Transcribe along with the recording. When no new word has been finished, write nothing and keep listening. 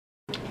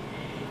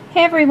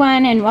Hey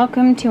everyone, and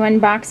welcome to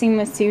Unboxing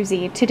with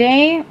Susie.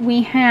 Today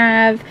we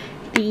have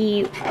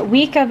the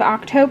week of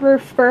October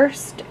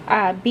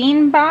 1st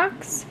bean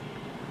box.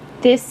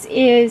 This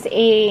is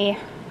a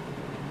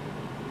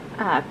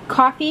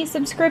coffee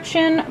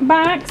subscription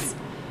box.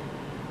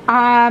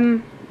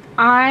 Okay,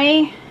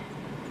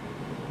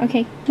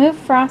 move,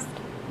 Frost.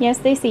 Yes,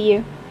 they see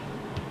you.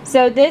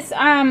 So this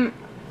I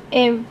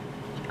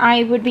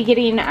would be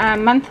getting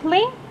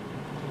monthly.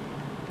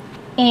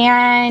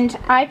 And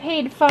I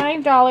paid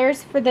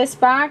 $5 for this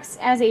box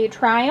as a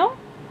trial,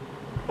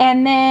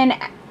 and then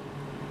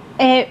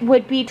it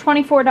would be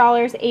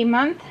 $24 a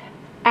month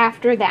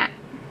after that.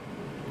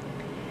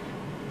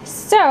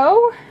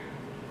 So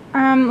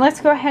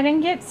let's go ahead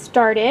and get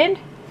started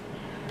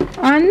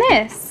on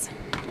this.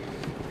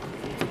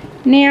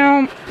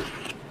 Now,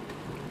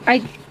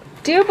 I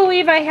do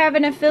believe I have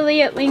an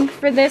affiliate link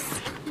for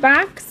this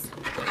box,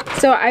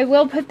 so I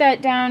will put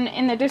that down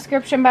in the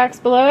description box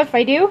below if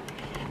I do.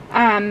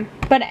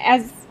 But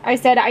as I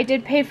said, I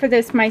did pay for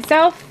this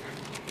myself,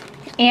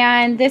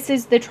 and this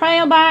is the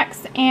trial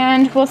box,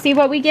 and we'll see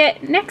what we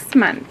get next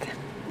month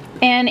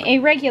in a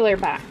regular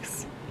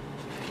box.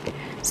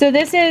 So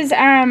this is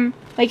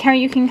like how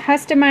you can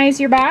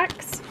customize your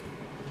box.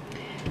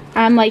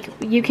 Like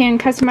you can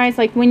customize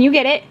like when you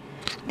get it.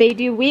 They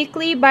do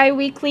weekly,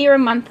 bi-weekly, or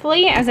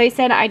monthly. As I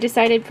said, I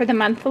decided for the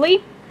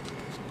monthly.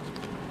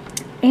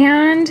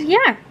 And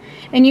yeah,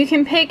 and you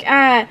can pick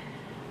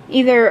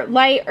either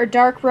light or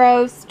dark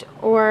roast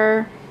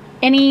or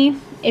any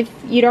if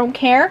you don't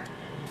care.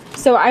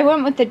 So I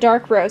went with the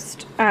dark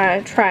roast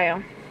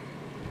trial.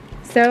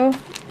 So,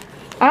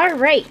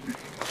 alright.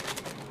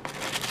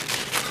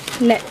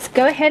 Let's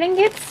go ahead and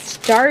get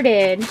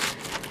started.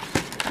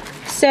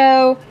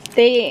 So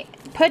they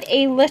put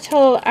a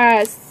little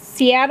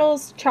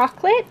Seattle's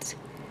chocolate.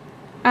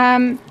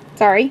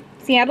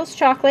 Seattle's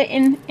chocolate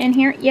in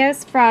here.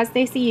 Yes, Frost,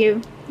 they see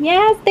you.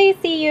 Yes, they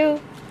see you.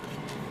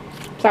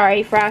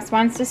 Sorry, Frost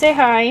wants to say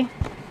hi.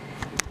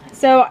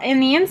 So in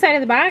the inside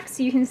of the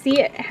box, you can see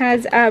it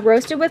has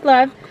Roasted with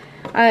Love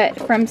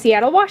from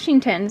Seattle,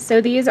 Washington.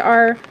 So these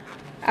are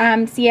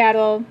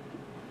Seattle,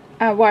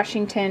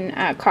 Washington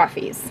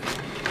coffees.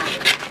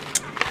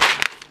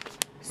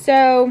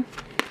 So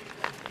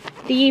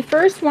the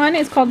first one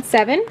is called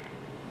 7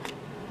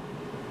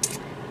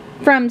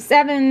 from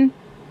 7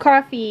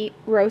 Coffee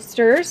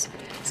Roasters.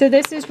 So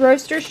this is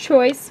Roaster's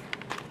Choice.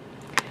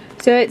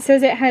 So it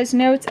says it has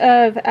notes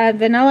of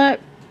vanilla,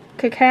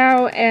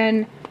 cacao,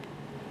 and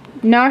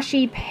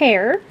nashi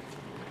pear.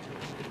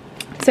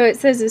 So it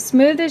says as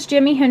smooth as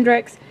Jimi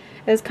Hendrix,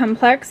 as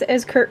complex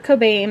as Kurt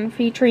Cobain,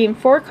 featuring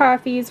 4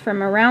 coffees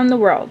from around the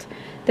world.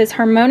 This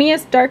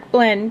harmonious dark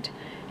blend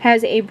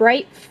has a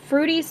bright,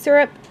 fruity,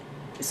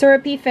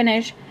 syrupy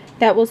finish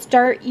that will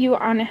start your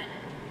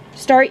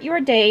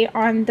day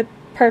on the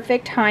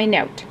perfect high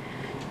note.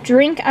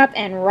 Drink up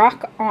and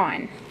rock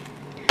on.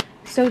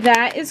 So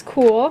that is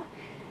cool.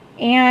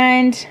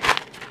 And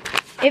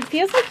it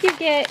feels like you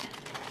get,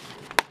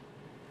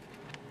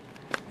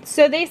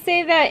 so they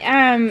say that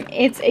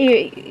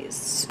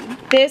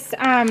this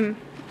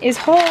is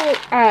whole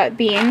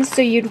beans,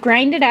 so you'd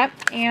grind it up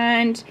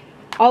and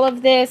all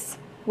of this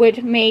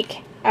would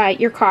make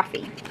your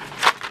coffee.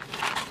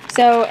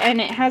 So, and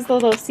it has the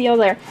little seal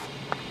there.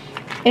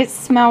 It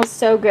smells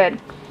so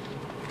good.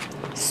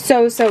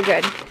 So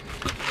good.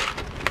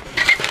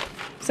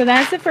 So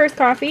that's the first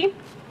coffee.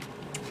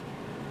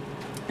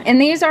 And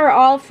these are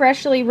all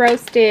freshly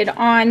roasted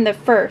on the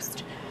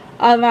 1st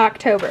of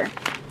October.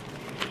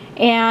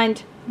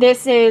 And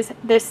this is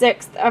the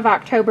 6th of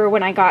October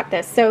when I got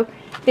this. So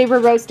they were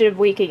roasted a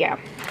week ago.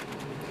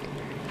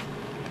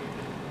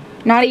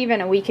 Not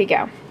even a week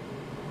ago.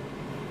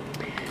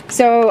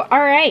 So,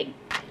 alright.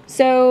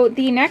 So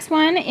the next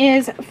one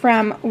is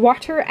from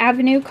Water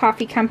Avenue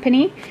Coffee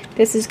Company.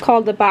 This is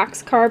called the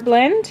Boxcar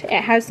Blend.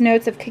 It has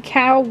notes of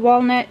cacao,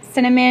 walnut,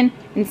 cinnamon,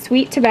 and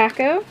sweet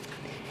tobacco.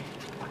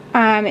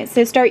 It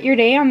says start your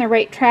day on the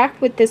right track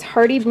with this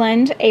hearty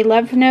blend, a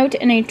love note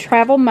in a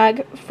travel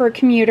mug for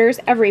commuters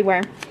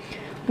everywhere.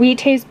 We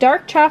taste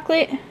dark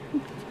chocolate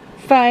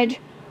fudge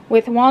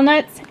with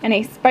walnuts and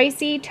a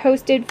spicy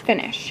toasted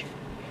finish.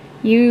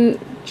 You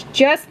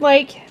just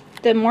like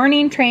the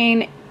morning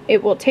train,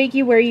 it will take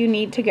you where you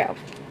need to go.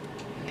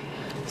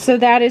 So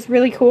that is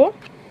really cool.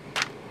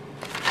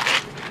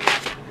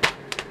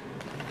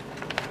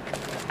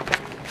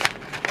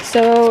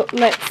 So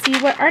let's see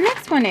what our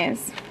next one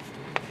is.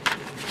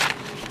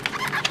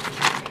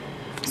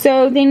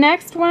 So the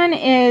next one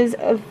is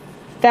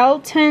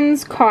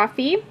Felton's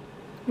Coffee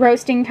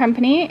Roasting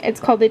Company. It's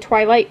called the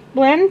Twilight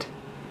Blend.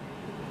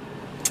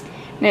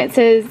 And it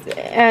says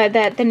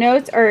that the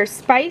notes are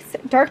spice,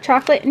 dark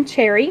chocolate, and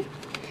cherry.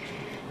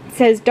 It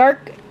says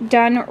dark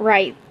done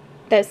right.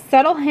 The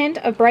subtle hint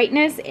of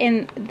brightness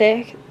in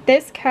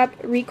this cup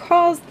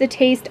recalls the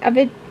taste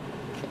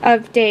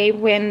of day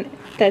when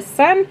the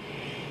sun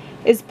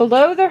is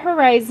below the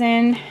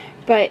horizon,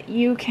 but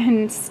you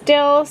can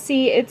still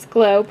see its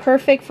glow,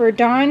 perfect for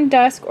dawn,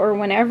 dusk, or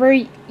whenever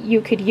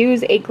you could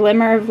use a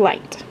glimmer of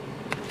light.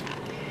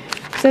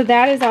 So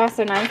that is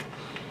also nice.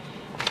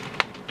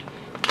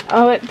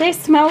 Oh, they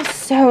smell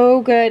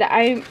so good.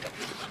 I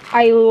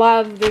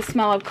love the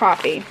smell of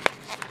coffee.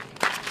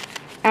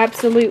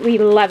 Absolutely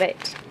love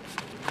it.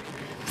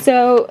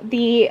 So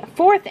the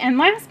fourth and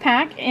last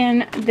pack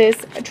in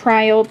this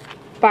trial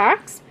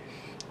box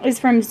is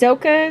from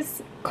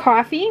Zoka's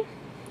Coffee. It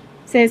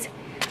says,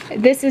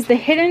 this is the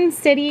Hidden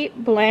City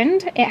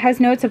blend. It has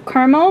notes of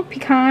caramel,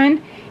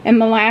 pecan, and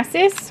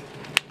molasses.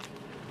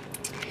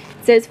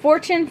 It says,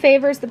 fortune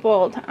favors the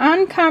bold.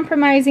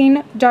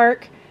 Uncompromising,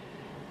 dark.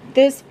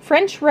 This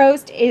French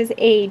roast is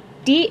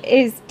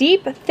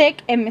deep,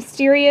 thick, and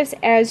mysterious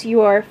as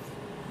your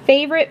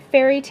favorite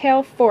fairy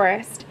tale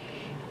forest,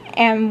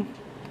 and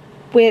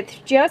with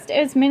just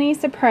as many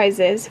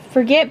surprises.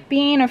 Forget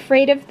being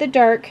afraid of the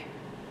dark.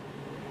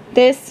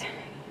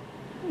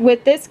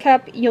 With this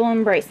cup, you'll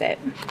embrace it.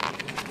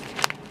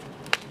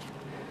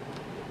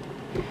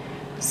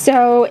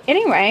 So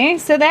anyway,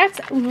 so that's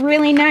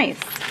really nice.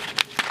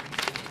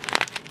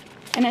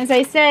 And as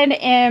I said,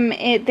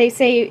 they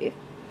say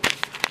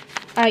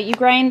you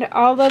grind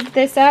all of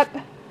this up.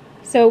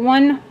 So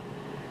one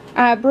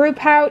brew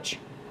pouch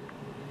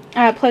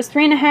plus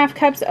 3.5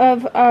 cups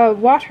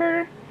of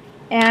water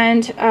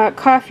and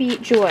Coffee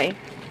Joy.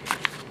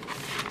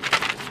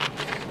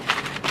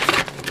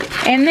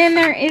 And then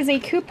there is a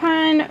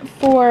coupon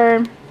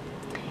for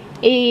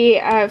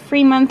a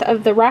free month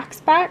of the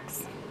Rocks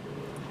box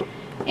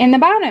in the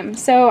bottom.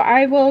 So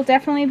I will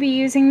definitely be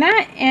using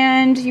that,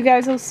 and you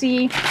guys will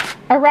see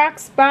a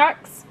Rocks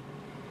box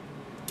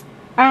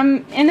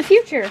in the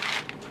future.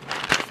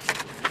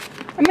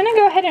 I'm going to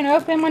go ahead and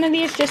open one of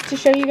these just to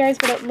show you guys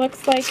what it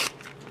looks like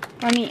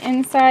on the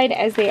inside,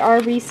 as they are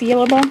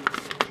resealable.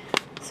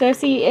 So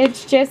see,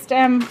 it's just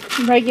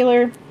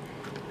regular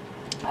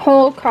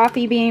whole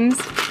coffee beans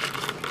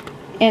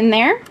in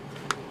there,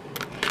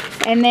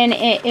 and then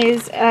it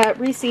is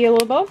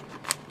resealable.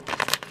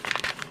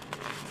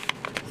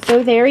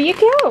 So there you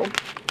go.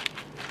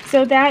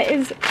 So that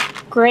is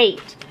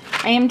great.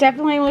 I am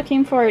definitely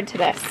looking forward to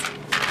this,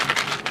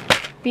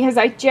 because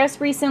I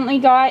just recently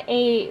got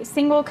a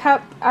single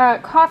cup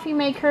coffee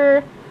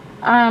maker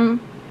from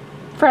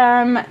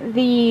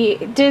the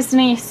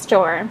Disney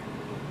store.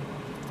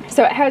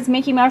 So it has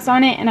Mickey Mouse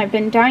on it, and I've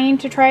been dying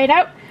to try it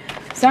out.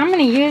 So I'm going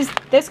to use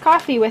this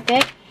coffee with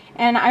it,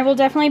 and I will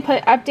definitely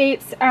put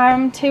updates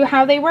to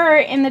how they were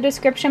in the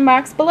description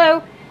box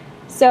below.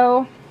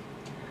 So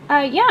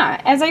yeah,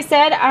 as I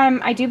said,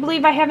 I do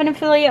believe I have an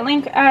affiliate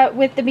link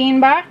with the Bean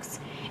Box.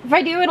 If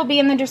I do, it'll be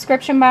in the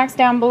description box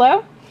down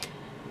below.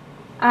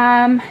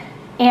 And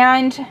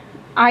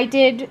I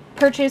did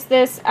purchase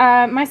this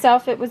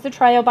myself. It was the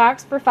trial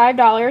box for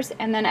 $5,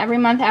 and then every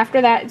month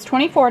after that it's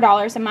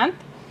 $24 a month.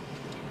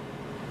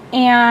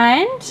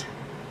 And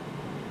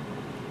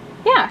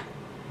yeah,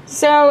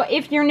 so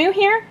if you're new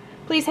here,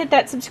 please hit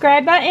that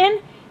subscribe button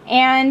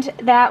and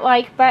that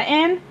like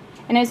button,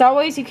 and as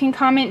always, you can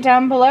comment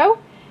down below,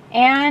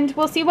 and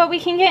we'll see what we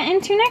can get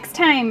into next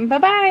time. Bye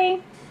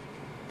bye.